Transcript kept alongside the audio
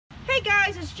Hey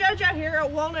guys, it's JoJo here at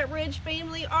Walnut Ridge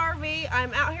Family RV.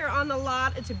 I'm out here on the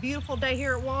lot. It's a beautiful day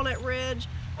here at Walnut Ridge.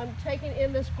 I'm taking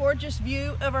in this gorgeous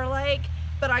view of our lake,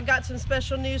 but I got some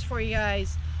special news for you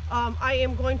guys. I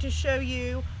am going to show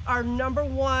you our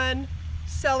 #1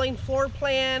 selling floor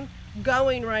plan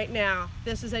going right now.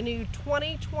 This is a new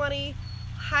 2020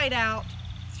 Hideout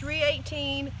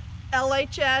 318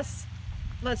 LHS.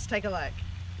 Let's take a look.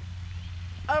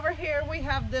 Over here we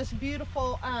have this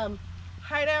beautiful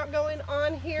Hideout going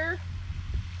on here.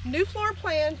 New floor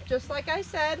plan, just like I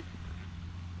said.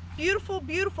 Beautiful,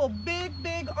 beautiful,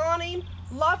 big awning.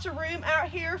 Lots of room out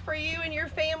here for you and your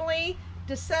family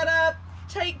to set up,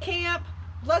 take camp.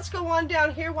 Let's go on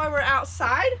down here while we're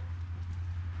outside.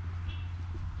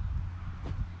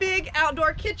 Big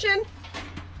outdoor kitchen,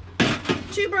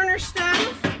 2-burner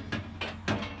stove.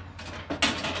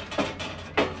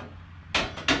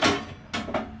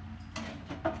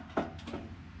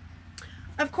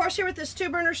 Of course, here with this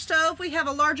 2-burner stove, we have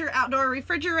a larger outdoor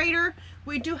refrigerator.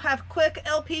 We do have quick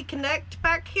LP connect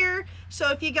back here. So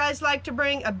if you guys like to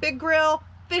bring a big grill,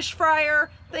 fish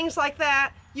fryer, things like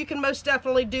that, you can most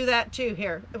definitely do that too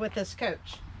here with this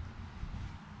coach.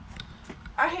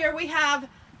 Out here we have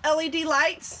LED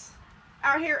lights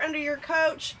out here under your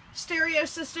coach, stereo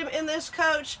system in this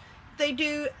coach.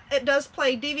 It does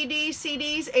play DVDs,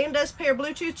 CDs, and does pair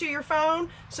Bluetooth to your phone.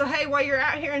 So hey, while you're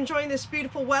out here enjoying this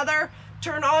beautiful weather,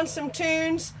 turn on some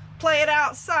tunes, play it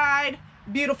outside.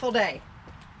 Beautiful day.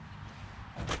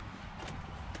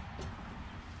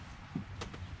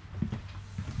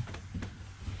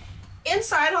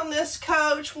 Inside on this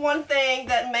coach, one thing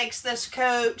that makes this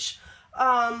coach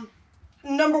 #1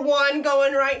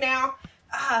 going right now,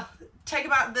 take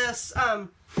about this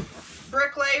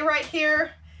brick lay right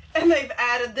here, and they've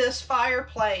added this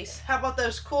fireplace. How about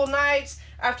those cool nights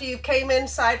after you came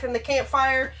inside from the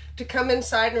campfire to come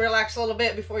inside and relax a little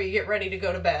bit before you get ready to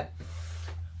go to bed.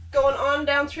 Going on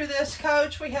down through this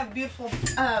coach, we have beautiful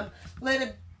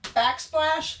lidded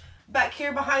backsplash back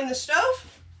here behind the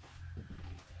stove.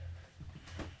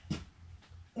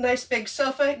 Nice big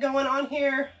sofa going on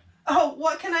here. Oh,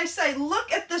 what can I say?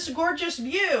 Look at this gorgeous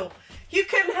view. You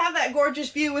couldn't have that gorgeous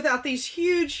view without these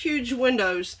huge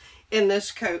windows in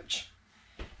this coach.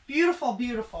 Beautiful,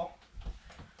 beautiful.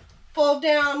 Fold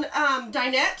down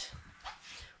dinette.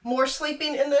 More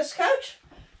sleeping in this coach.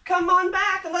 Come on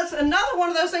back and let's, another one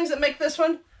of those things that make this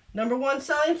one #1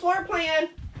 selling floor plan.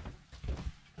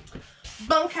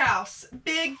 Bunkhouse,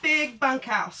 big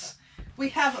bunkhouse. We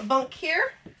have a bunk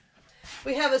here.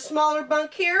 We have a smaller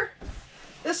bunk here.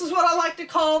 This is what I like to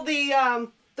call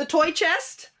the toy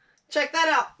chest. Check that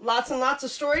out. Lots and lots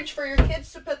of storage for your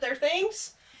kids to put their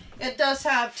things. It does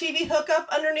have TV hookup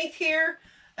underneath here.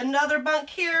 Another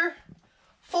bunk here.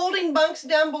 Folding bunks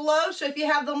down below, so if you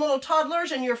have the little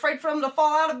toddlers and you're afraid for them to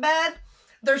fall out of bed,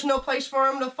 there's no place for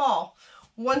them to fall.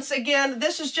 Once again,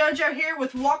 this is JoJo here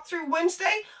with Walk Thru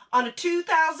Wednesday on a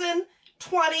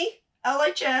 2020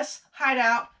 LHS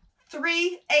Hideout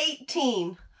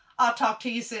 318. I'll talk to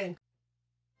you soon.